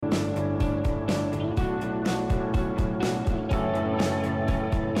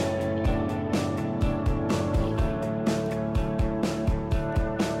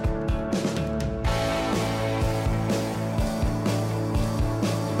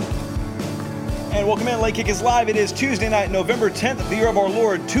And welcome in, Late Kick is live. It is Tuesday night, November 10th, the year of our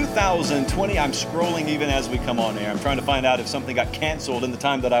Lord, 2020. I'm scrolling even as we come on air. I'm trying to find out if something got canceled in the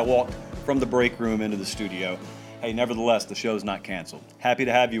time that I walked from the break room into the studio. Hey, nevertheless, the show's not canceled. Happy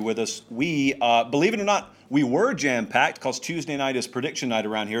to have you with us. We, believe it or not, we were jam-packed because Tuesday night is prediction night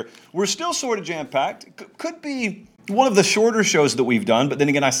around here. We're still sort of jam-packed. Could be one of the shorter shows that we've done, but then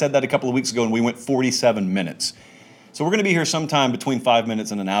again, I said that a couple of weeks ago and we went 47 minutes. So we're going to be here sometime between 5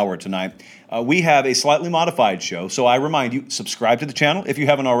 minutes and an hour tonight. We have a slightly modified show, so I remind you, subscribe to the channel if you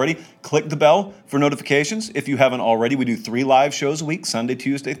haven't already. Click the bell for notifications if you haven't already. We do 3 live shows a week, Sunday,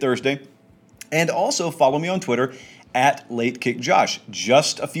 Tuesday, Thursday. And also follow me on Twitter at LateKickJosh.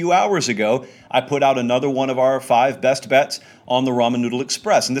 Just a few hours ago, I put out another one of our 5 best bets on the Ramen Noodle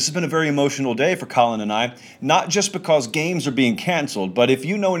Express. And this has been a very emotional day for Colin and I, not just because games are being canceled, but if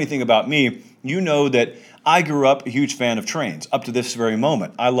you know anything about me, you know that I grew up a huge fan of trains up to this very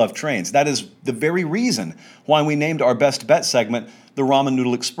moment. I love trains. That is the very reason why we named our best bet segment the Ramen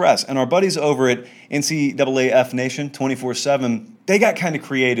Noodle Express. And our buddies over at NCAAF Nation 24/7, they got kind of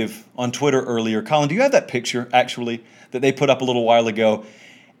creative on Twitter earlier. Colin, do you have that picture, actually, that they put up a little while ago?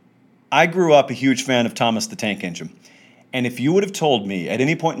 I grew up a huge fan of Thomas the Tank Engine. And if you would have told me at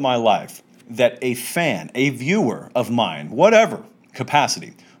any point in my life that a fan, a viewer of mine, whatever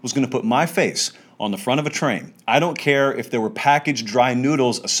capacity, was going to put my face on the front of a train, I don't care if there were packaged dry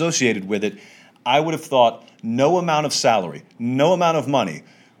noodles associated with it, I would have thought no amount of salary, no amount of money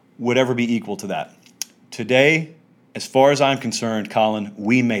would ever be equal to that. Today, as far as I'm concerned, Colin,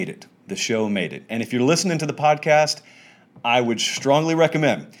 we made it. The show made it. And if you're listening to the podcast, I would strongly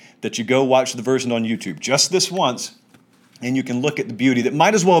recommend that you go watch the version on YouTube just this once, and you can look at the beauty that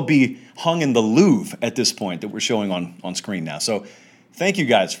might as well be hung in the Louvre at this point that we're showing on screen now. So thank you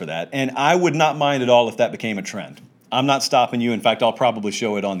guys for that. And I would not mind at all if that became a trend. I'm not stopping you. In fact, I'll probably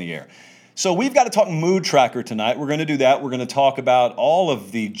show it on the air. So we've got to talk mood tracker tonight. We're going to do that. We're going to talk about all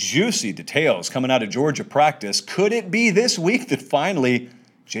of the juicy details coming out of Georgia practice. Could it be this week that finally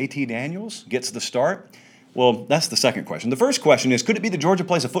JT Daniels gets the start? Well, that's the second question. The first question is, could it be that Georgia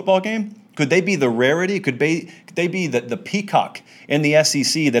plays a football game? Could they be the rarity? Could they be the peacock in the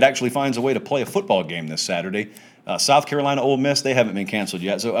SEC that actually finds a way to play a football game this Saturday? South Carolina, Ole Miss, they haven't been canceled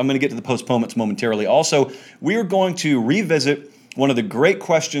yet. So I'm going to get to the postponements momentarily. Also, we are going to revisit one of the great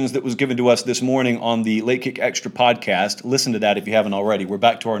questions that was given to us this morning on the Late Kick Extra podcast. Listen to that if you haven't already. We're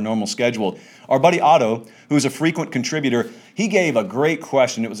back to our normal schedule. Our buddy Otto, who's a frequent contributor, he gave a great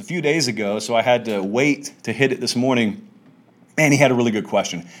question. It was a few days ago, so I had to wait to hit it this morning. And he had a really good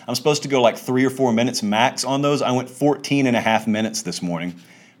question. I'm supposed to go like 3 or 4 minutes max on those. I went 14 and a half minutes this morning.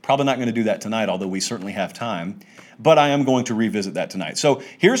 Probably not going to do that tonight, although we certainly have time. But I am going to revisit that tonight. So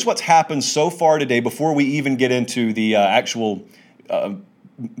here's what's happened so far today before we even get into the actual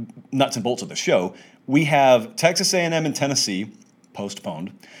nuts and bolts of the show. We have Texas A&M and Tennessee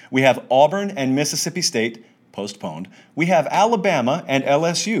postponed. We have Auburn and Mississippi State postponed. We have Alabama and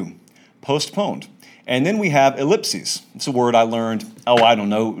LSU postponed. And then we have ellipses. It's a word I learned, I don't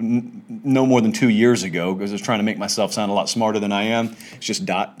know, no more than 2 years ago because I was trying to make myself sound a lot smarter than I am. It's just ...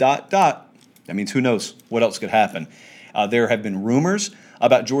 That means who knows what else could happen. There have been rumors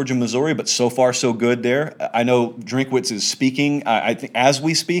about Georgia, Missouri, but so far so good there. I know Drinkwitz is speaking, I think as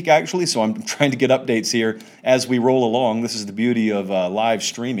we speak actually, so I'm trying to get updates here as we roll along. This is the beauty of live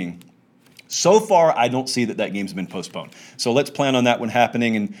streaming. So far, I don't see that game's been postponed. So let's plan on that one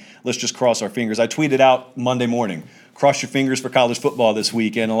happening, and let's just cross our fingers. I tweeted out Monday morning, cross your fingers for college football this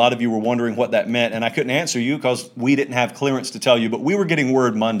weekend. A lot of you were wondering what that meant, and I couldn't answer you because we didn't have clearance to tell you, but we were getting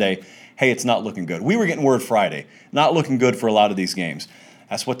word Monday, hey, it's not looking good. We were getting word Friday, not looking good for a lot of these games.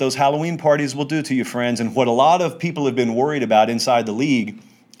 That's what those Halloween parties will do to you, friends, and what a lot of people have been worried about inside the league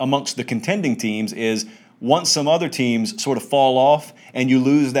amongst the contending teams is once some other teams sort of fall off and you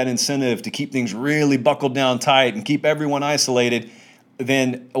lose that incentive to keep things really buckled down tight and keep everyone isolated,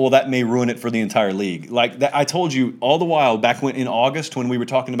 then, well, that may ruin it for the entire league. Like that, I told you all the while back in August when we were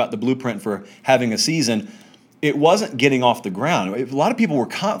talking about the blueprint for having a season, it wasn't getting off the ground. A lot of people were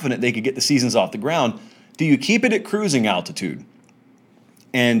confident they could get the seasons off the ground. Do you keep it at cruising altitude?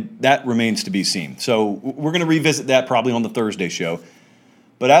 And that remains to be seen. So we're going to revisit that probably on the Thursday show.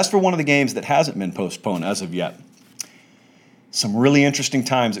 But as for one of the games that hasn't been postponed as of yet, some really interesting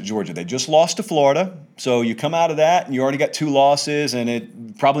times at Georgia. They just lost to Florida, so you come out of that and you already got 2 losses, and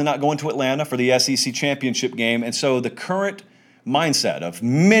it probably not going to Atlanta for the SEC championship game. And so the current mindset of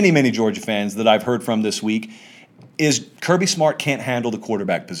many, many Georgia fans that I've heard from this week is Kirby Smart can't handle the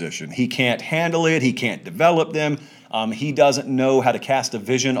quarterback position. He can't handle it. He can't develop them. He doesn't know how to cast a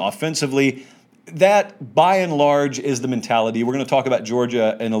vision offensively. That, by and large, is the mentality. We're going to talk about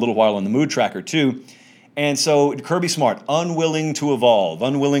Georgia in a little while on the mood tracker, too. And so Kirby Smart, unwilling to evolve,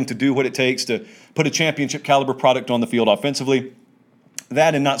 unwilling to do what it takes to put a championship caliber product on the field offensively.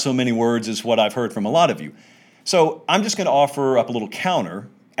 That, in not so many words, is what I've heard from a lot of you. So I'm just going to offer up a little counter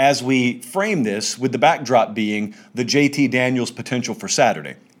as we frame this, with the backdrop being the JT Daniels potential for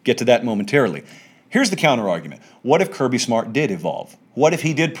Saturday. Get to that momentarily. Here's the counter argument. What if Kirby Smart did evolve? What if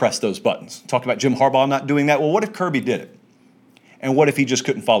he did press those buttons? Talked about Jim Harbaugh not doing that. Well, what if Kirby did it? And what if he just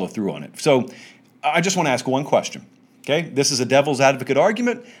couldn't follow through on it? So I just want to ask one question. Okay, this is a devil's advocate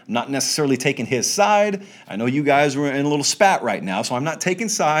argument. I'm not necessarily taking his side. I know you guys are in a little spat right now, so I'm not taking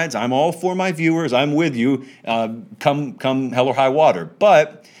sides. I'm all for my viewers. I'm with you, come hell or high water.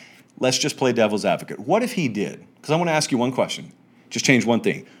 But let's just play devil's advocate. What if he did? Because I want to ask you one question. Just change one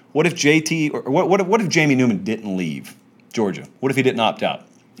thing. What if what if Jamie Newman didn't leave Georgia? What if he didn't opt out?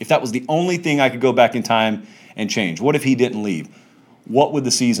 If that was the only thing I could go back in time and change, what if he didn't leave? What would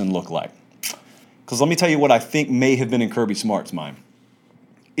the season look like? Because let me tell you what I think may have been in Kirby Smart's mind.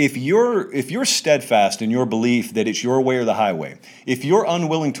 If you're steadfast in your belief that it's your way or the highway, if you're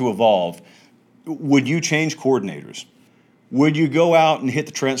unwilling to evolve, would you change coordinators? Would you go out and hit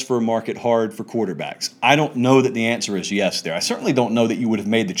the transfer market hard for quarterbacks? I don't know that the answer is yes there. I certainly don't know that you would have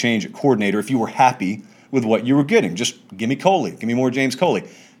made the change at coordinator if you were happy with what you were getting. Just give me Coley. Give me more James Coley.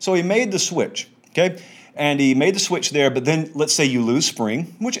 So he made the switch, okay? And he made the switch there, but then let's say you lose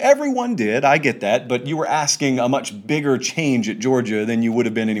spring, which everyone did. I get that, but you were asking a much bigger change at Georgia than you would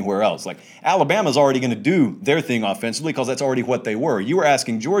have been anywhere else. Like Alabama's already going to do their thing offensively because that's already what they were. You were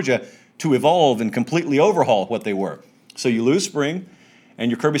asking Georgia to evolve and completely overhaul what they were. So you lose spring,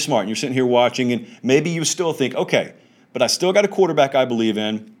 and you're Kirby Smart, and you're sitting here watching, and maybe you still think, okay, but I still got a quarterback I believe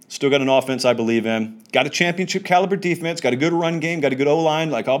in, still got an offense I believe in, got a championship caliber defense, got a good run game, got a good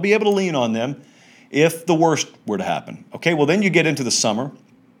O-line, like I'll be able to lean on them if the worst were to happen. Okay, well then you get into the summer,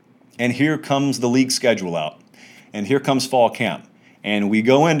 and here comes the league schedule out, and here comes fall camp, and we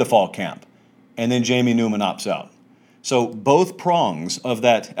go into fall camp, and then Jamie Newman opts out. So both prongs of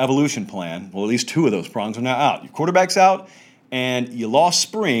that evolution plan, well, at least two of those prongs are now out. Your quarterback's out, and you lost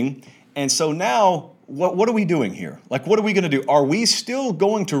spring, and so now what are we doing here? Like, what are we going to do? Are we still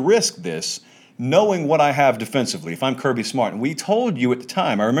going to risk this, knowing what I have defensively, if I'm Kirby Smart? And we told you at the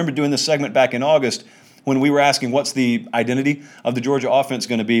time, I remember doing this segment back in August when we were asking what's the identity of the Georgia offense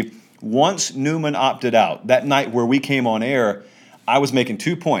going to be. Once Newman opted out, that night where we came on air, I was making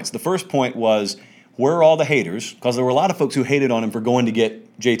 2 points. The first point was, where are all the haters? Because there were a lot of folks who hated on him for going to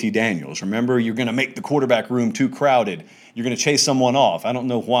get JT Daniels. Remember, you're going to make the quarterback room too crowded. You're going to chase someone off. I don't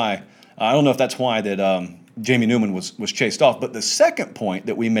know why. I don't know if that's why that Jamie Newman was chased off. But the second point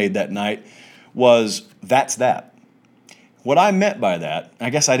that we made that night was, that's that. What I meant by that, I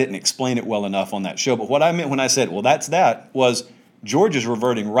guess I didn't explain it well enough on that show, but what I meant when I said, well, that's that, was Georgia's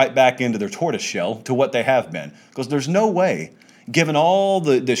reverting right back into their tortoise shell to what they have been. Because there's no way, given all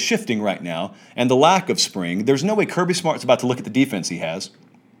the shifting right now and the lack of spring, there's no way Kirby Smart's about to look at the defense he has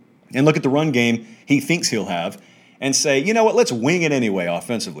and look at the run game he thinks he'll have and say, you know what, let's wing it anyway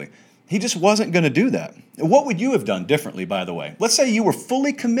offensively. He just wasn't going to do that. What would you have done differently, by the way? Let's say you were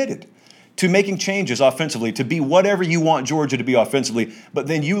fully committed to making changes offensively, to be whatever you want Georgia to be offensively, but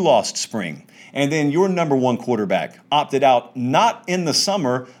then you lost spring. And then your number one quarterback opted out, not in the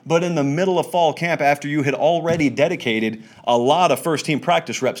summer, but in the middle of fall camp after you had already dedicated a lot of first-team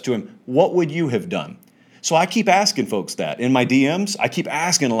practice reps to him. What would you have done? So I keep asking folks that. In my DMs, I keep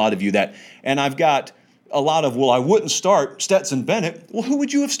asking a lot of you that. And I've got a lot of, well, I wouldn't start Stetson Bennett. Well, who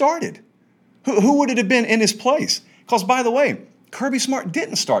would you have started? Who would it have been in his place? Because, by the way, Kirby Smart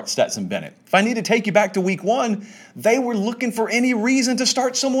didn't start Stetson Bennett. If I need to take you back to week one, they were looking for any reason to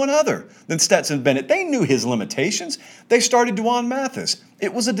start someone other than Stetson Bennett. They knew his limitations. They started Dwan Mathis.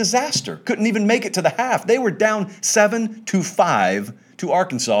 It was a disaster. Couldn't even make it to the half. They were down 7-5 to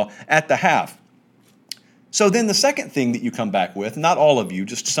Arkansas at the half. So then the second thing that you come back with, not all of you,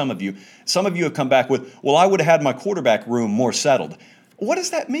 just some of you have come back with, well, I would have had my quarterback room more settled. What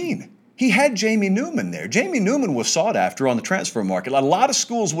does that mean? He had Jamie Newman there. Jamie Newman was sought after on the transfer market. A lot of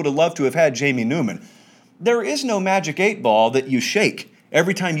schools would have loved to have had Jamie Newman. There is no magic 8-ball that you shake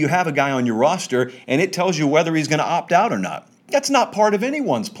every time you have a guy on your roster and it tells you whether he's going to opt out or not. That's not part of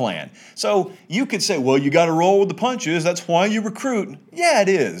anyone's plan. So you could say, well, you got to roll with the punches. That's why you recruit. Yeah, it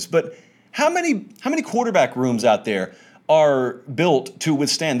is. But how many quarterback rooms out there are built to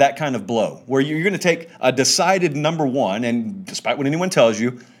withstand that kind of blow, where you're going to take a decided number one, and despite what anyone tells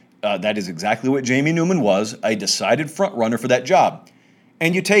you, that is exactly what Jamie Newman was, a decided front runner for that job.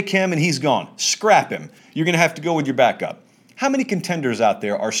 And you take him and he's gone. Scrap him. You're going to have to go with your backup. How many contenders out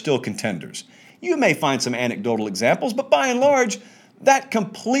there are still contenders? You may find some anecdotal examples, but by and large, that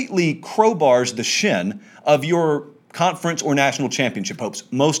completely crowbars the shin of your conference or national championship hopes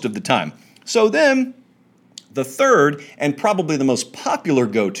most of the time. So then, the third and probably the most popular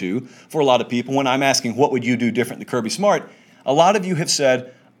go-to for a lot of people when I'm asking what would you do different than Kirby Smart, a lot of you have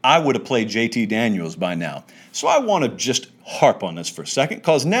said, I would have played JT Daniels by now. So I want to just harp on this for a second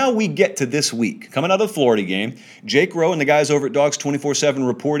because now we get to this week. Coming out of the Florida game, Jake Rowe and the guys over at Dogs 24/7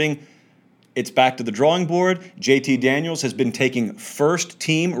 reporting it's back to the drawing board. JT Daniels has been taking first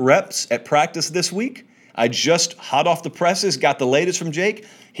team reps at practice this week. I just, hot off the presses, got the latest from Jake.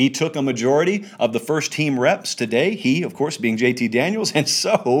 He took a majority of the first team reps today, he, of course, being JT Daniels. And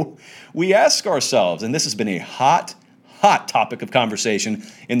so we ask ourselves, and this has been a hot topic of conversation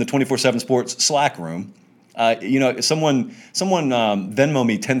in the 24/7 Sports Slack room. Someone Venmo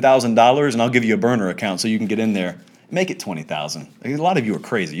me $10,000 and I'll give you a burner account so you can get in there. Make it $20,000. A lot of you are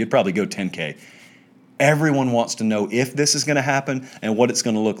crazy. You'd probably go $10K. Everyone wants to know if this is going to happen and what it's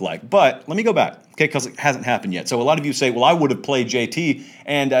going to look like. But let me go back, okay, because it hasn't happened yet. So a lot of you say, well, I would have played JT,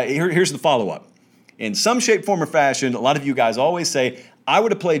 and here's the follow-up. In some shape, form, or fashion, a lot of you guys always say, I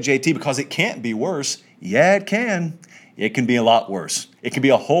would have played JT because it can't be worse. Yeah, it can. It can be a lot worse. It can be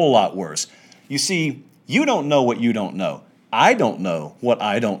a whole lot worse. You see, you don't know what you don't know. I don't know what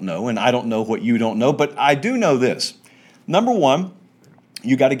I don't know, and I don't know what you don't know, but I do know this. Number one,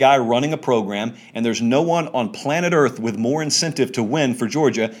 you got a guy running a program, and there's no one on planet Earth with more incentive to win for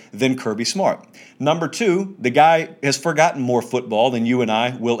Georgia than Kirby Smart. Number two, the guy has forgotten more football than you and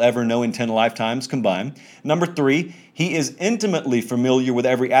I will ever know in 10 lifetimes combined. Number three, he is intimately familiar with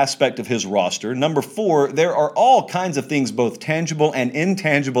every aspect of his roster. Number four, there are all kinds of things, both tangible and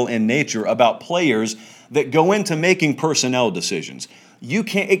intangible in nature, about players that go into making personnel decisions.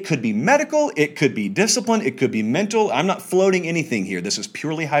 It could be medical, it could be discipline, it could be mental. I'm not floating anything here. This is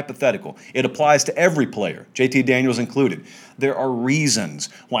purely hypothetical. It applies to every player, JT Daniels included. There are reasons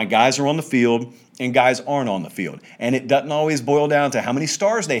why guys are on the field and guys aren't on the field. And it doesn't always boil down to how many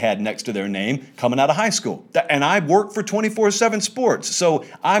stars they had next to their name coming out of high school. And I work for 24/7 Sports, so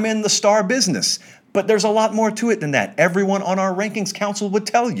I'm in the star business. But there's a lot more to it than that. Everyone on our rankings council would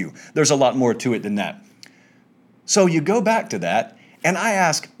tell you there's a lot more to it than that. So you go back to that, and I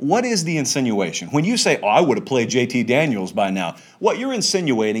ask, what is the insinuation? When you say, I would have played JT Daniels by now, what you're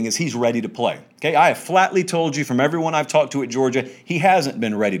insinuating is he's ready to play. Okay, I have flatly told you from everyone I've talked to at Georgia, he hasn't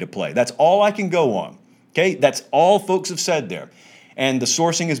been ready to play. That's all I can go on. Okay, that's all folks have said there. And the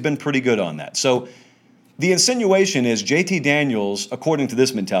sourcing has been pretty good on that. So the insinuation is JT Daniels, according to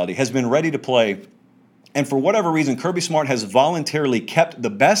this mentality, has been ready to play. And for whatever reason, Kirby Smart has voluntarily kept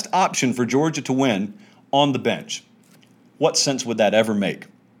the best option for Georgia to win on the bench. What sense would that ever make?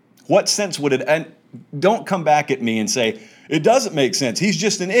 What sense would it, and don't come back at me and say, it doesn't make sense. He's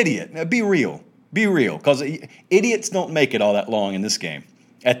just an idiot. Now, be real, because idiots don't make it all that long in this game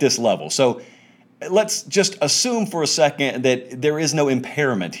at this level. So let's just assume for a second that there is no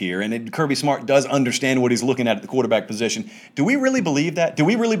impairment here and Kirby Smart does understand what he's looking at the quarterback position. Do we really believe that? Do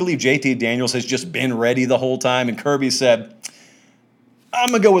we really believe JT Daniels has just been ready the whole time and Kirby said,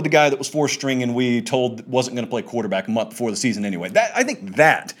 I'm going to go with the guy that was four-string and we told wasn't going to play quarterback a month before the season anyway. I think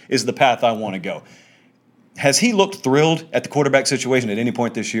that is the path I want to go. Has he looked thrilled at the quarterback situation at any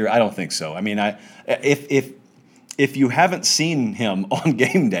point this year? I don't think so. I mean, if you haven't seen him on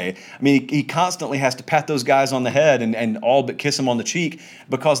game day, I mean, he constantly has to pat those guys on the head and all but kiss them on the cheek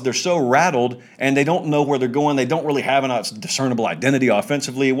because they're so rattled and they don't know where they're going. They don't really have a discernible identity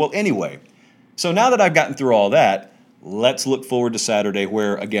offensively. Well, anyway, so now that I've gotten through all that, let's look forward to Saturday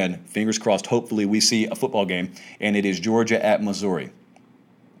where, again, fingers crossed, hopefully we see a football game, and it is Georgia at Missouri.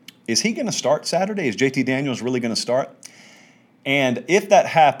 Is he going to start Saturday? Is JT Daniels really going to start? And if that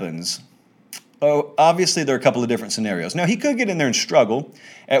happens, obviously there are a couple of different scenarios. Now, he could get in there and struggle,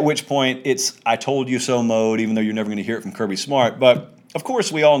 at which point it's I told you so mode, even though you're never going to hear it from Kirby Smart. But, of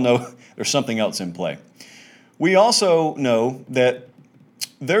course, we all know there's something else in play. We also know that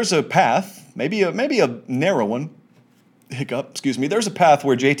there's a path, maybe a narrow one, there's a path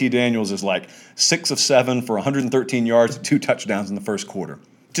where JT Daniels is like 6 of 7 for 113 yards and 2 touchdowns in the first quarter.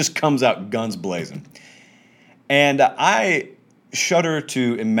 Just comes out guns blazing. And I shudder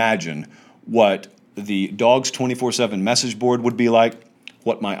to imagine what the Dogs 24/7 message board would be like,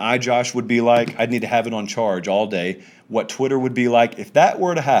 what my iJosh would be like. I'd need to have it on charge all day. What Twitter would be like. If that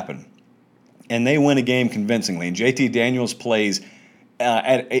were to happen and they win a game convincingly and JT Daniels plays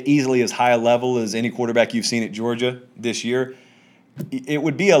at easily as high a level as any quarterback you've seen at Georgia this year, it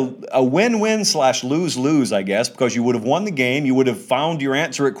would be a win-win / lose-lose, I guess, because you would have won the game, you would have found your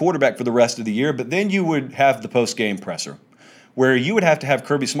answer at quarterback for the rest of the year, but then you would have the post-game presser, where you would have to have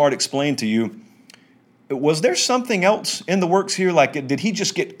Kirby Smart explain to you Was there something else in the works here? Like, did he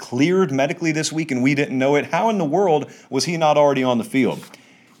just get cleared medically this week and we didn't know it? How in the world was he not already on the field?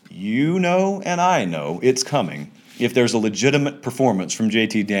 You know and I know it's coming if there's a legitimate performance from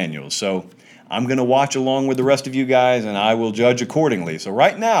JT Daniels. So I'm going to watch along with the rest of you guys, and I will judge accordingly. So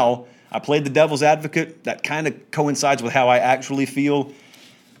right now, I played the devil's advocate. That kind of coincides with how I actually feel.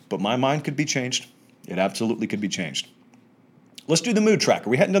 But my mind could be changed. It absolutely could be changed. Let's do the mood tracker.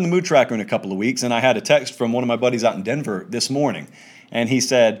 We hadn't done the mood tracker in a couple of weeks, and I had a text from one of my buddies out in Denver this morning. And he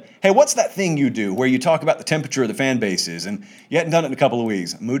said, hey, what's that thing you do where you talk about the temperature of the fan bases? And you hadn't done it in a couple of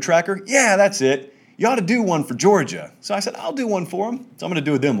weeks. Mood tracker? Yeah, that's it. You ought to do one for Georgia. So I said, I'll do one for them. So I'm going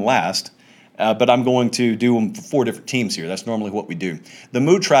to do them last. But I'm going to do them for 4 different teams here. That's normally what we do. The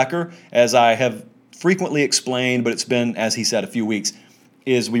mood tracker, as I have frequently explained, but it's been, as he said, a few weeks,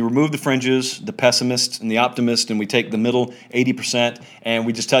 is we remove the fringes, the pessimist and the optimist, and we take the middle 80%, and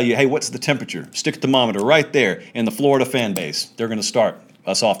we just tell you, hey, what's the temperature? Stick a thermometer right there in the Florida fan base. They're going to start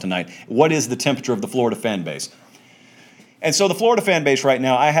us off tonight. What is the temperature of the Florida fan base? And so the Florida fan base right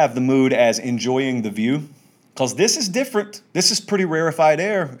now, I have the mood as enjoying the view. Because this is different. This is pretty rarefied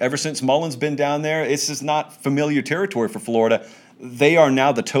air. Ever since Mullen's been down there, this is not familiar territory for Florida. They are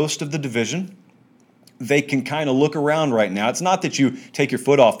now the toast of the division. They can kind of look around right now. It's not that you take your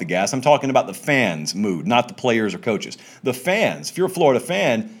foot off the gas. I'm talking about the fans' mood, not the players or coaches. The fans, if you're a Florida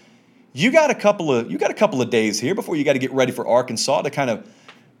fan, you got a couple of days here before you got to get ready for Arkansas to kind of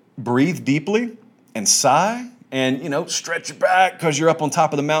breathe deeply and sigh. And, stretch your back because you're up on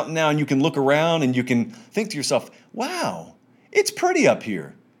top of the mountain now and you can look around and you can think to yourself, wow, it's pretty up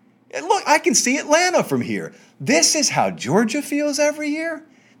here. And look, I can see Atlanta from here. This is how Georgia feels every year.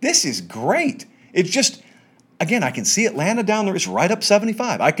 This is great. It's just, again, I can see Atlanta down there. It's right up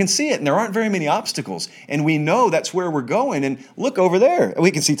 75. I can see it, and there aren't very many obstacles. And we know that's where we're going. And look over there.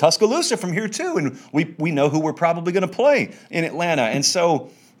 We can see Tuscaloosa from here, too. And we know who we're probably going to play in Atlanta. And so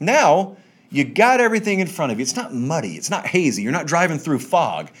now you got everything in front of you. It's not muddy. It's not hazy. You're not driving through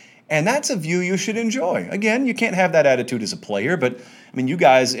fog. And that's a view you should enjoy. Again, you can't have that attitude as a player, but you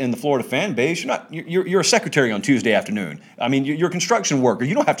guys in the Florida fan base, you're a secretary on Tuesday afternoon. You're a construction worker.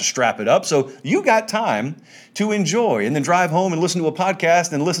 You don't have to strap it up. So you got time to enjoy and then drive home and listen to a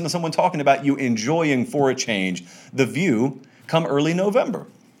podcast and listen to someone talking about you enjoying for a change the view come early November.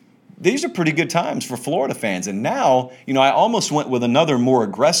 These are pretty good times for Florida fans. And now, I almost went with another more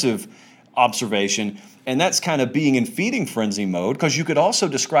aggressive observation, and that's kind of being in feeding frenzy mode, because you could also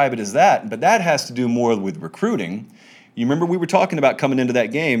describe it as that, but that has to do more with recruiting. You remember we were talking about coming into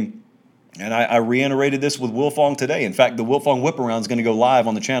that game, and I reiterated this with Wilfong today. In fact, the Wilfong Whip Around is going to go live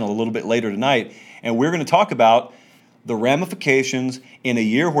on the channel a little bit later tonight, and we're going to talk about the ramifications in a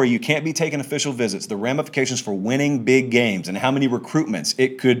year where you can't be taking official visits, the ramifications for winning big games and how many recruitments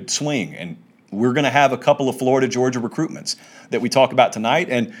it could swing. And we're going to have a couple of Florida-Georgia recruitments that we talk about tonight.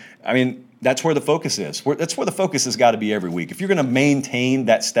 And, that's where the focus is. That's where the focus has got to be every week. If you're going to maintain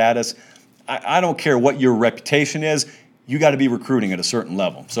that status, I don't care what your reputation is, you got to be recruiting at a certain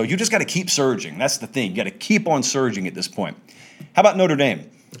level. So you just got to keep surging. That's the thing. You got to keep on surging at this point. How about Notre Dame?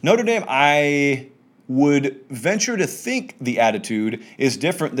 Notre Dame, I would venture to think the attitude is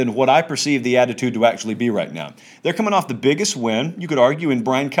different than what I perceive the attitude to actually be right now. They're coming off the biggest win, you could argue, in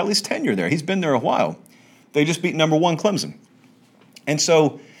Brian Kelly's tenure there. He's been there a while. They just beat number 1 Clemson. And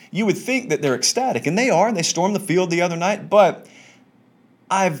so you would think that they're ecstatic, and they are. They stormed the field the other night. But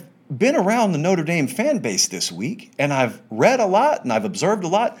I've been around the Notre Dame fan base this week, and I've read a lot, and I've observed a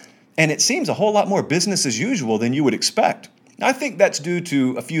lot, and it seems a whole lot more business as usual than you would expect. I think that's due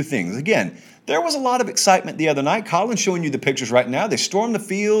to a few things. Again, there was a lot of excitement the other night. Colin's showing you the pictures right now. They stormed the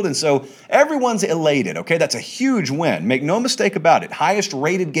field, and so everyone's elated, okay? That's a huge win. Make no mistake about it. Highest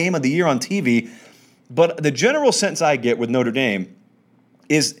rated game of the year on TV. But the general sense I get with Notre Dame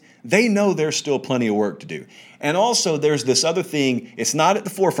is they know there's still plenty of work to do. And also there's this other thing, it's not at the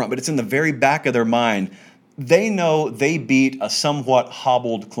forefront, but it's in the very back of their mind. They know they beat a somewhat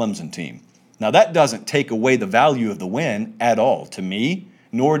hobbled Clemson team. Now that doesn't take away the value of the win at all to me,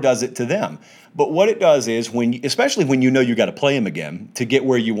 nor does it to them. But what it does is, especially when you know you got to play them again to get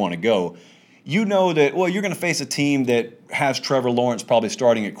where you want to go, you know that, you're going to face a team that has Trevor Lawrence probably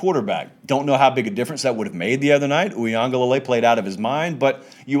starting at quarterback. Don't know how big a difference that would have made the other night. Uiagalelei played out of his mind, but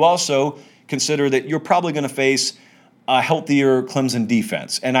you also consider that you're probably going to face a healthier Clemson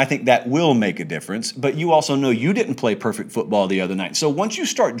defense, and I think that will make a difference. But you also know you didn't play perfect football the other night. So once you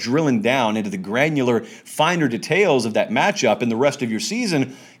start drilling down into the granular, finer details of that matchup in the rest of your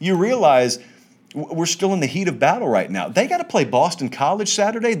season, you realize we're still in the heat of battle right now. They got to play Boston College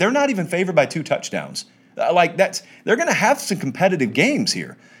Saturday. They're not even favored by 2 touchdowns. They're going to have some competitive games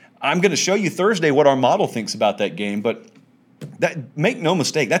here. I'm going to show you Thursday what our model thinks about that game, but make no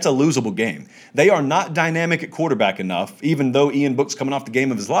mistake, that's a losable game. They are not dynamic at quarterback enough, even though Ian Book's coming off the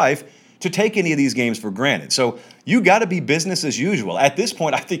game of his life, to take any of these games for granted. So you got to be business as usual. At this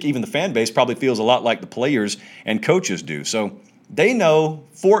point, I think even the fan base probably feels a lot like the players and coaches do. So they know,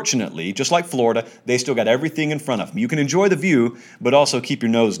 fortunately, just like Florida, they still got everything in front of them. You can enjoy the view, but also keep your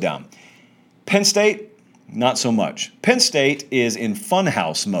nose down. Penn State, not so much. Penn State is in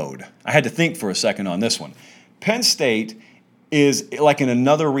funhouse mode. I had to think for a second on this one. Penn State is like in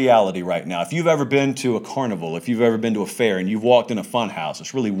another reality right now. If you've ever been to a carnival, if you've ever been to a fair and you've walked in a fun house,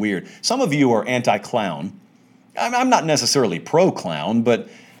 it's really weird. Some of you are anti-clown. I'm not necessarily pro-clown, but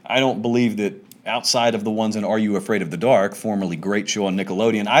I don't believe that outside of the ones in Are You Afraid of the Dark, formerly great show on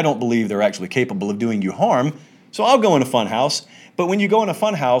Nickelodeon, I don't believe they're actually capable of doing you harm. So I'll go in a fun house. But when you go in a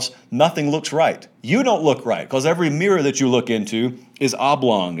fun house, nothing looks right. You don't look right because every mirror that you look into is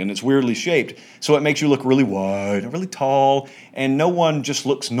oblong and it's weirdly shaped. So it makes you look really wide and really tall, and no one just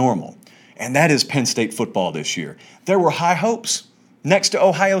looks normal. And that is Penn State football this year. There were high hopes. Next to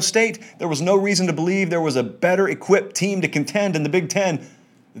Ohio State, there was no reason to believe there was a better equipped team to contend in the Big Ten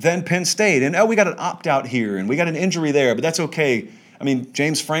than Penn State. And we got an opt-out here and we got an injury there, but that's okay. I mean,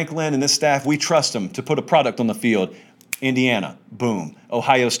 James Franklin and this staff, we trust them to put a product on the field. Indiana, boom.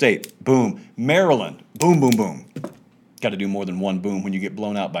 Ohio State, boom. Maryland, boom, boom, boom. Got to do more than one boom when you get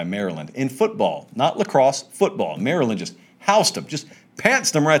blown out by Maryland. In football, not lacrosse, football. Maryland just housed them, just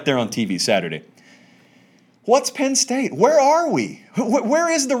pantsed them right there on TV Saturday. What's Penn State? Where are we? Where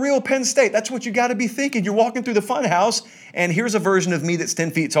is the real Penn State? That's what you got to be thinking. You're walking through the fun house, and here's a version of me that's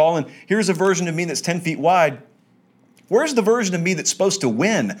 10 feet tall, and here's a version of me that's 10 feet wide. Where's the version of me that's supposed to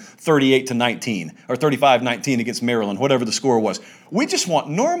win 38-19 or 35-19 against Maryland, whatever the score was? We just want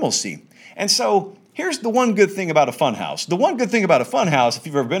normalcy. And so here's the one good thing about a fun house. The one good thing about a fun house, if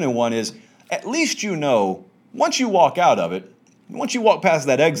you've ever been in one, is at least you know once you walk out of it, once you walk past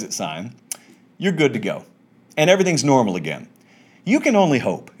that exit sign, you're good to go. And everything's normal again. You can only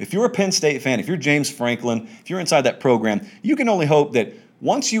hope, if you're a Penn State fan, if you're James Franklin, if you're inside that program, you can only hope that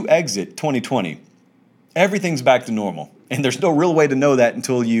once you exit 2020, everything's back to normal. And there's no real way to know that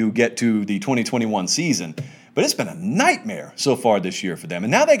until you get to the 2021 season. But it's been a nightmare so far this year for them.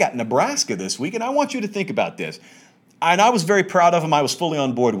 And now they got Nebraska this week, and I want you to think about this. And I was very proud of them. I was fully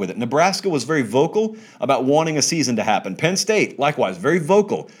on board with it. Nebraska was very vocal about wanting a season to happen. Penn State, likewise, very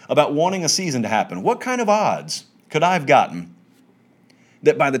vocal about wanting a season to happen. What kind of odds could I have gotten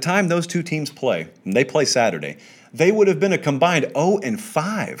that by the time those two teams play, and they play Saturday, they would have been a combined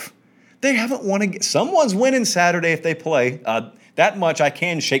 0-5? They haven't won a. Someone's winning Saturday if they play. That much I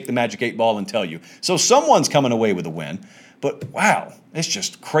can shake the magic 8 ball and tell you. So someone's coming away with a win. But wow, it's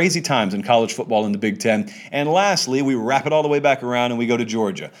just crazy times in college football in the Big Ten. And lastly, we wrap it all the way back around and we go to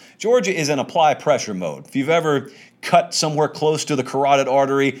Georgia. Georgia is in apply pressure mode. If you've ever cut somewhere close to the carotid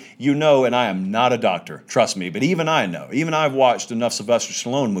artery, you know, and I am not a doctor, trust me, but even I know. Even I've watched enough Sylvester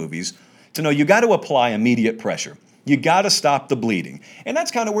Stallone movies to know you got to apply immediate pressure. You got to stop the bleeding. And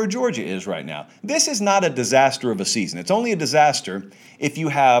that's kind of where Georgia is right now. This is not a disaster of a season. It's only a disaster if you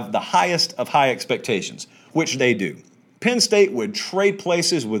have the highest of high expectations, which they do. Penn State would trade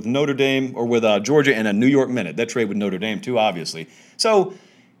places with Notre Dame or with Georgia in a New York minute. They trade with Notre Dame too, obviously. So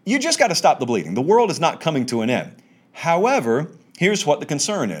you just got to stop the bleeding. The world is not coming to an end. However, here's what the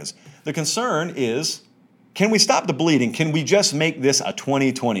concern is. The concern is, can we stop the bleeding? Can we just make this a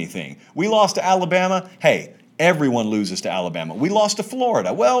 2020 thing? We lost to Alabama. Hey, everyone loses to Alabama. We lost to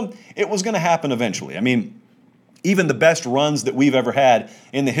Florida. Well, it was going to happen eventually. I mean, even the best runs that we've ever had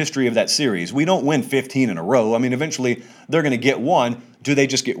in the history of that series, we don't win 15 in a row. I mean, eventually they're going to get one. Do they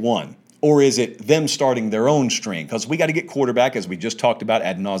just get one? Or is it them starting their own string? Because we got to get quarterback, as we just talked about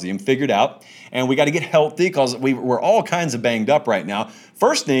ad nauseum, figured out. And we got to get healthy because we're all kinds of banged up right now.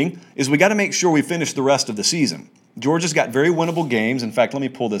 First thing is we got to make sure we finish the rest of the season. Georgia's got very winnable games. In fact, let me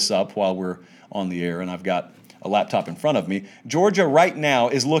pull this up while we're on the air, and I've got a laptop in front of me. Georgia right now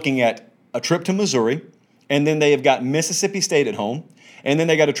is looking at a trip to Missouri, and then they have got Mississippi State at home, and then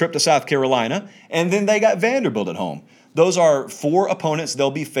they got a trip to South Carolina, and then they got Vanderbilt at home. Those are 4 opponents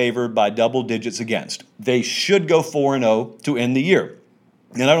they'll be favored by double digits against. They should go 4-0 to end the year.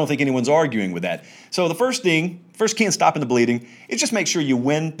 And I don't think anyone's arguing with that. So the first key in stopping the bleeding is just make sure you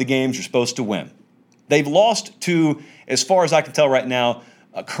win the games you're supposed to win. They've lost to, as far as I can tell right now,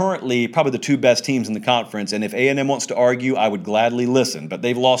 currently probably the 2 best teams in the conference, and if A&M wants to argue, I would gladly listen, but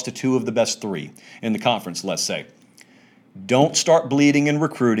they've lost to 2 of the best 3 in the conference, let's say. Don't start bleeding in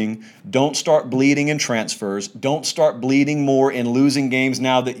recruiting. Don't start bleeding in transfers. Don't start bleeding more in losing games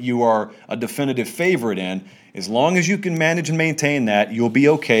now that you are a definitive favorite in. As long as you can manage and maintain that, you'll be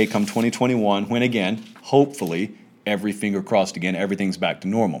okay come 2021 when, again, hopefully, every finger crossed again, everything's back to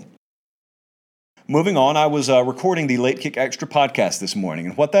normal. Moving on, I was recording the Late Kick Extra podcast this morning.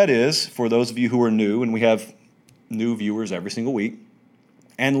 And what that is, for those of you who are new, and we have new viewers every single week,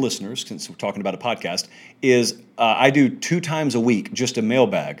 and listeners, since we're talking about a podcast, is I do 2 times a week just a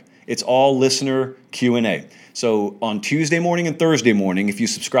mailbag. It's all listener Q&A. So on Tuesday morning and Thursday morning, if you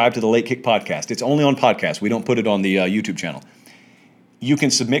subscribe to the Late Kick podcast, it's only on podcast. We don't put it on the YouTube channel. You can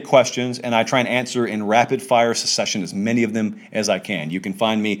submit questions, and I try and answer in rapid-fire succession as many of them as I can. You can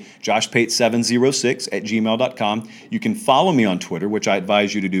find me, joshpate706@gmail.com. You can follow me on Twitter, which I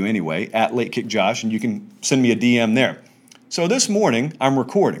advise you to do anyway, @LateKickJosh, and you can send me a DM there. So this morning, I'm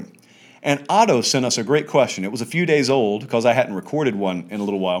recording, and Otto sent us a great question. It was a few days old because I hadn't recorded one in a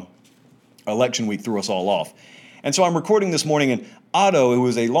little while. Election week threw us all off. And so I'm recording this morning, and Otto, who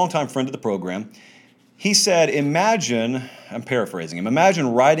is a longtime friend of the program, he said, imagine, I'm paraphrasing him,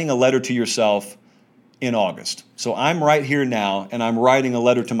 imagine writing a letter to yourself in August. So I'm right here now, and I'm writing a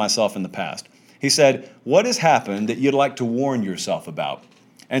letter to myself in the past. He said, what has happened that you'd like to warn yourself about?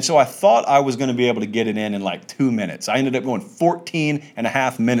 And so I thought I was going to be able to get it in like 2 minutes. I ended up going 14 and a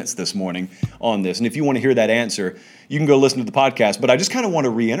half minutes this morning on this. And if you want to hear that answer, you can go listen to the podcast. But I just kind of want to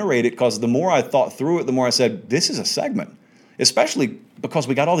reiterate it because the more I thought through it, the more I said, this is a segment, especially because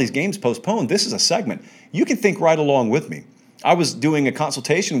we got all these games postponed. This is a segment. You can think right along with me. I was doing a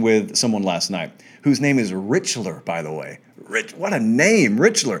consultation with someone last night whose name is Richler, by the way. What a name,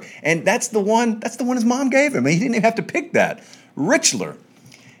 Richler. And that's the one his mom gave him. He didn't even have to pick that. Richler.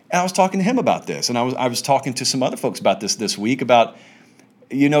 And I was talking to him about this, and I was talking to some other folks about this week about,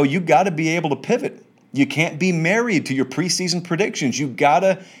 you got to be able to pivot. You can't be married to your preseason predictions. You got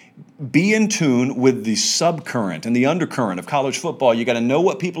to be in tune with the subcurrent and the undercurrent of college football. You got to know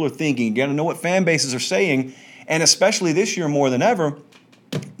what people are thinking. You got to know what fan bases are saying, and especially this year more than ever,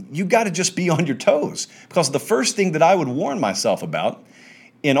 you got to just be on your toes. Because the first thing that I would warn myself about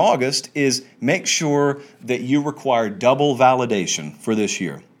in August is make sure that you require double validation for this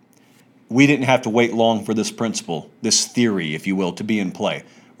year. We didn't have to wait long for this principle, this theory, if you will, to be in play.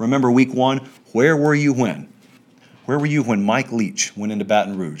 Remember week 1, where were you when? Where were you when Mike Leach went into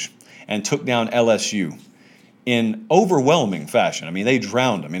Baton Rouge and took down LSU in overwhelming fashion? I mean, they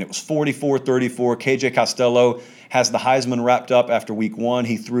drowned them. I mean, it was 44-34. KJ Costello has the Heisman wrapped up after week 1.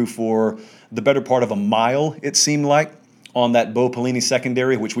 He threw for the better part of a mile, it seemed like, on that Bo Pelini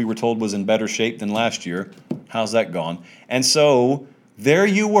secondary, which we were told was in better shape than last year. How's that gone? And so there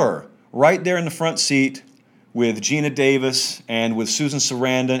you were, right there in the front seat with Gina Davis and with Susan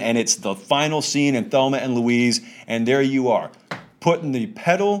Sarandon, and it's the final scene in Thelma and Louise, and there you are, putting the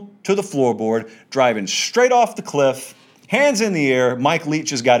pedal to the floorboard, driving straight off the cliff, hands in the air. Mike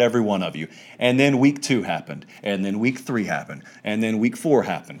Leach has got every one of you. And then week 2 happened, and then week 3 happened, and then week 4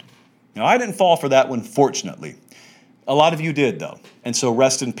 happened. Now, I didn't fall for that one, fortunately. A lot of you did, though, and so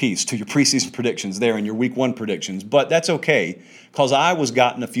rest in peace to your preseason predictions there and your week 1 predictions, but that's okay, because I was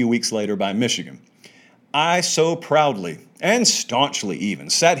gotten a few weeks later by Michigan. I so proudly and staunchly even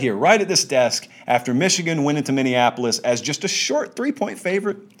sat here right at this desk after Michigan went into Minneapolis as just a short 3-point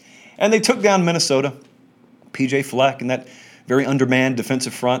favorite, and they took down Minnesota. P.J. Fleck and that very undermanned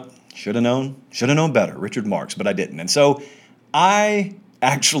defensive front, should have known better, Richard Marks, but I didn't. And so I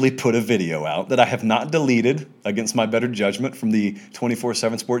actually put a video out that I have not deleted against my better judgment from the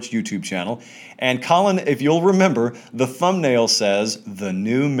 24/7 Sports YouTube channel. And Colin, if you'll remember, the thumbnail says, "The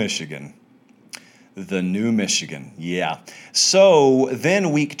New Michigan." The New Michigan, yeah. So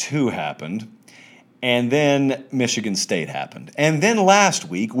then week 2 happened, and then Michigan State happened. And then last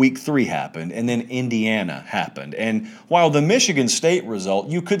week, week 3 happened, and then Indiana happened. And while the Michigan State result,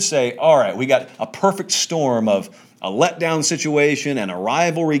 you could say, all right, we got a perfect storm of a letdown situation and a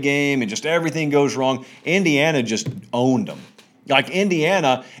rivalry game, and just everything goes wrong. Indiana just owned them. Like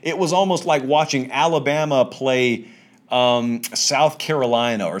Indiana, it was almost like watching Alabama play South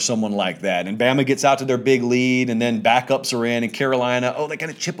Carolina or someone like that. And Bama gets out to their big lead, and then backups are in, and Carolina, they kind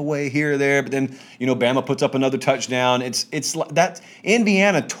of chip away here or there, but then, Bama puts up another touchdown. It's like that.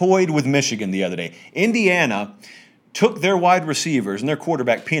 Indiana toyed with Michigan the other day. Indiana took their wide receivers and their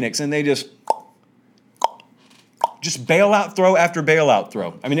quarterback, Penix, and they just bailout throw after bailout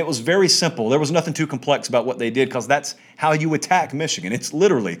throw. I mean, it was very simple. There was nothing too complex about what they did because that's how you attack Michigan. It's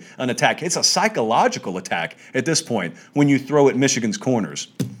literally an attack. It's a psychological attack at this point when you throw at Michigan's corners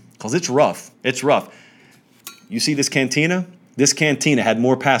because it's rough. It's rough. You see this cantina? This cantina had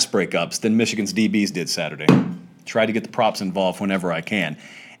more pass breakups than Michigan's DBs did Saturday. Try to get the props involved whenever I can.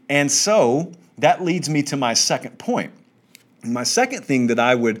 And so that leads me to my second point. My second thing that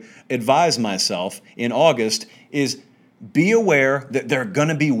I would advise myself in August is be aware that there are going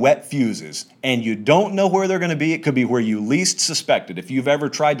to be wet fuses, and you don't know where they're going to be. It could be where you least suspected. If you've ever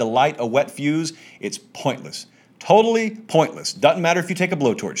tried to light a wet fuse, it's pointless. Totally pointless. Doesn't matter if you take a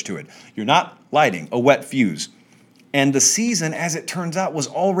blowtorch to it. You're not lighting a wet fuse. And the season, as it turns out, was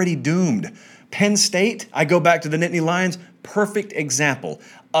already doomed. Penn State, I go back to the Nittany Lions, perfect example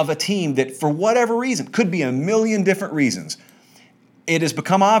of a team that, for whatever reason, could be a million different reasons, it has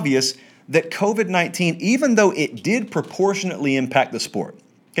become obvious that COVID-19, even though it did proportionately impact the sport,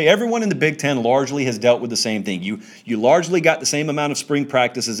 okay, everyone in the Big Ten largely has dealt with the same thing. You largely got the same amount of spring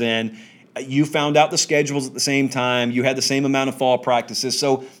practices in. You found out the schedules at the same time. You had the same amount of fall practices.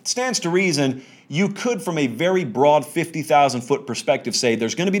 So it stands to reason you could, from a very broad 50,000-foot perspective, say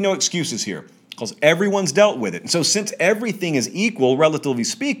there's going to be no excuses here because everyone's dealt with it. And so since everything is equal, relatively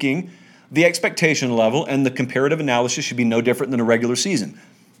speaking, the expectation level and the comparative analysis should be no different than a regular season.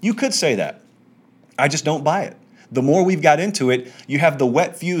 You could say that. I just don't buy it. The more we've got into it, you have the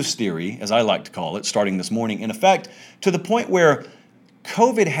wet fuse theory, as I like to call it, starting this morning, in effect, to the point where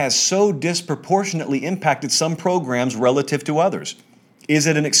COVID has so disproportionately impacted some programs relative to others. Is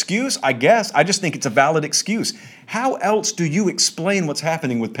it an excuse? I guess. I just think it's a valid excuse. How else do you explain what's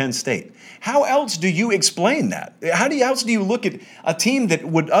happening with Penn State? How else do you explain that? How else do you look at a team that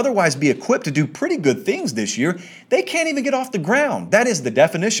would otherwise be equipped to do pretty good things this year? They can't even get off the ground. That is the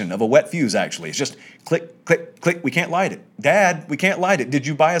definition of a wet fuse, actually. It's just click, click, click. We can't light it. Dad, we can't light it. Did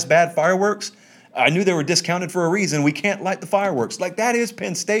you buy us bad fireworks? I knew they were discounted for a reason. We can't light the fireworks. Like, that is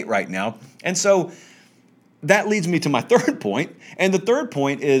Penn State right now. And so that leads me to my third point. And the third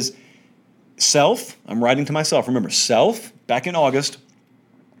point is self. I'm writing to myself. Remember, self, back in August,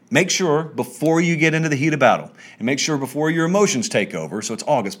 make sure before you get into the heat of battle and make sure before your emotions take over, so it's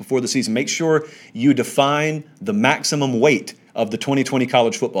August, before the season, make sure you define the maximum weight of the 2020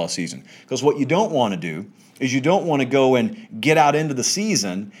 college football season. Because what you don't want to do is you don't want to go and get out into the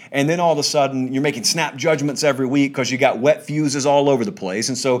season and then all of a sudden you're making snap judgments every week because you got wet fuses all over the place.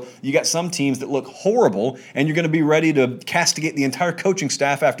 And so you got some teams that look horrible and you're going to be ready to castigate the entire coaching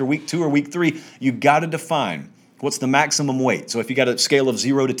staff after week 2 or week 3. You've got to define what's the maximum weight. So if you got a scale of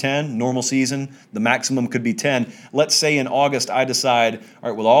 0 to 10, normal season, the maximum could be 10. Let's say in August I decide, all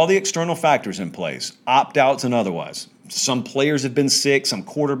right, with all the external factors in place, opt-outs and otherwise, some players have been sick, some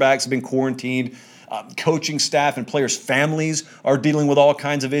quarterbacks have been quarantined, coaching staff and players' families are dealing with all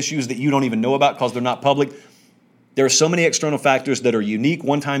kinds of issues that you don't even know about because they're not public. There are so many external factors that are unique,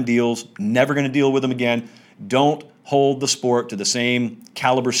 one-time deals, never going to deal with them again. Don't hold the sport to the same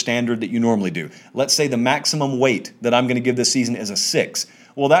caliber standard that you normally do. Let's say the maximum weight that I'm going to give this season is a 6.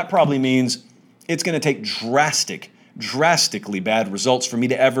 Well, that probably means it's going to take drastically bad results for me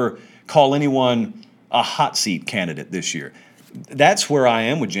to ever call anyone a hot seat candidate this year. That's where I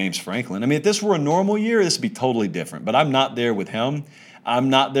am with James Franklin. I mean, if this were a normal year, this would be totally different. But I'm not there with him. I'm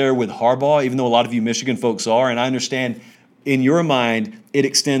not there with Harbaugh, even though a lot of you Michigan folks are. And I understand in your mind it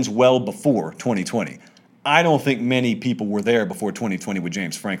extends well before 2020. I don't think many people were there before 2020 with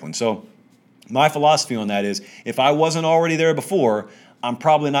James Franklin. So my philosophy on that is if I wasn't already there before, I'm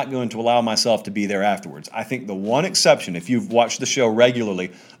probably not going to allow myself to be there afterwards. I think the one exception, if you've watched the show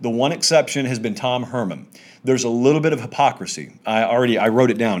regularly, the one exception has been Tom Herman. There's a little bit of hypocrisy. I wrote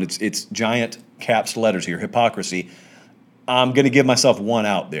it down. It's giant caps letters here, hypocrisy. I'm going to give myself one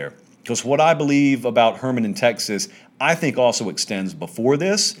out there because what I believe about Herman in Texas, I think also extends before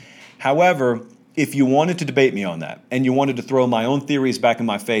this. However, if you wanted to debate me on that and you wanted to throw my own theories back in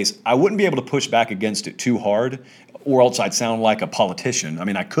my face, I wouldn't be able to push back against it too hard or else I'd sound like a politician. I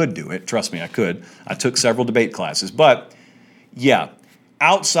mean, I could do it. Trust me, I could. I took several debate classes. But, yeah,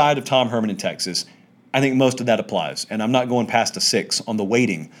 outside of Tom Herman in Texas, I think most of that applies. And I'm not going past a 6 on the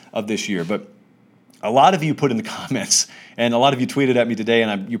weighting of this year. But a lot of you put in the comments, and a lot of you tweeted at me today,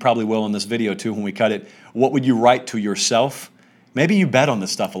 and you probably will in this video too when we cut it, what would you write to yourself? Maybe you bet on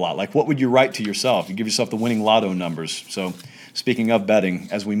this stuff a lot. Like, what would you write to yourself? You give yourself the winning lotto numbers. So, speaking of betting,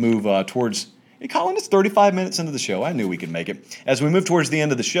 as we move towards, hey, Colin, it's 35 minutes into the show. I knew we could make it. As we move towards the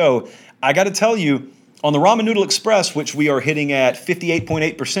end of the show, I got to tell you, on the Ramen Noodle Express, which we are hitting at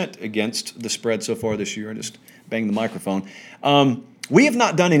 58.8% against the spread so far this year, I just banged the microphone. We have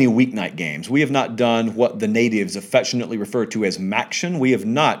not done any weeknight games. We have not done what the natives affectionately refer to as Maction. We have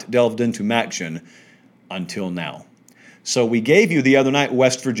not delved into Maction until now. So we gave you the other night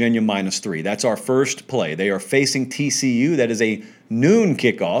West Virginia -3. That's our first play. They are facing TCU. That is a noon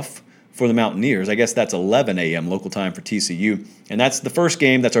kickoff for the Mountaineers. I guess that's 11 a.m. local time for TCU. And that's the first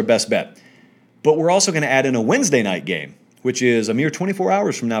game. That's our best bet. But we're also going to add in a Wednesday night game, which is a mere 24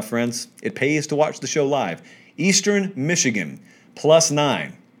 hours from now, friends. It pays to watch the show live. Eastern Michigan,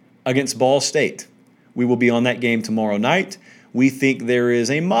 +9 against Ball State. We will be on that game tomorrow night. We think there is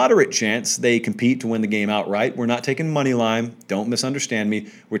a moderate chance they compete to win the game outright. We're not taking money line. Don't misunderstand me.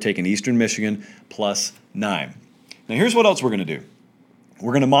 We're taking Eastern Michigan +9. Now, here's what else we're going to do.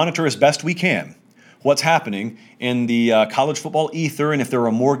 We're going to monitor as best we can what's happening in the college football ether, and if there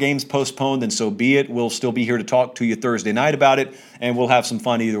are more games postponed, then so be it. We'll still be here to talk to you Thursday night about it, and we'll have some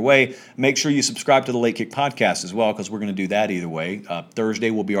fun either way. Make sure you subscribe to the Late Kick podcast as well, because we're going to do that either way.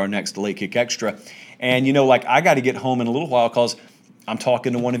 Thursday will be our next Late Kick Extra. And, I got to get home in a little while because I'm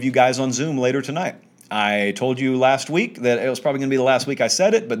talking to one of you guys on Zoom later tonight. I told you last week that it was probably going to be the last week I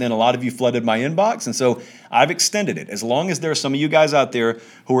said it, but then a lot of you flooded my inbox, and so I've extended it. As long as there are some of you guys out there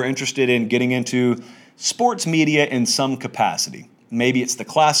who are interested in getting into sports media in some capacity. Maybe it's the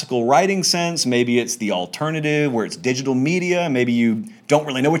classical writing sense, maybe it's the alternative where it's digital media, maybe you don't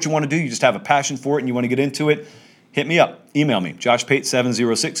really know what you want to do, you just have a passion for it and you want to get into it. Hit me up. Email me,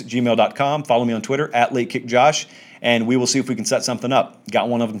 joshpate706@gmail.com. Follow me on Twitter, @LateKickJosh, and we will see if we can set something up. Got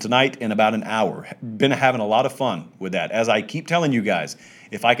one of them tonight in about an hour. Been having a lot of fun with that. As I keep telling you guys,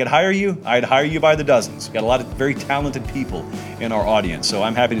 if I could hire you, I'd hire you by the dozens. Got a lot of very talented people in our audience, so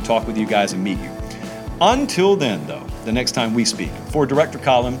I'm happy to talk with you guys and meet you. Until then, though, the next time we speak, for Director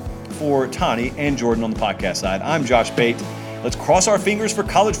Colin, for Tani and Jordan on the podcast side, I'm Josh Pate. Let's cross our fingers for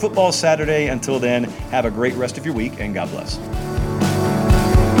college football Saturday. Until then, have a great rest of your week, and God bless.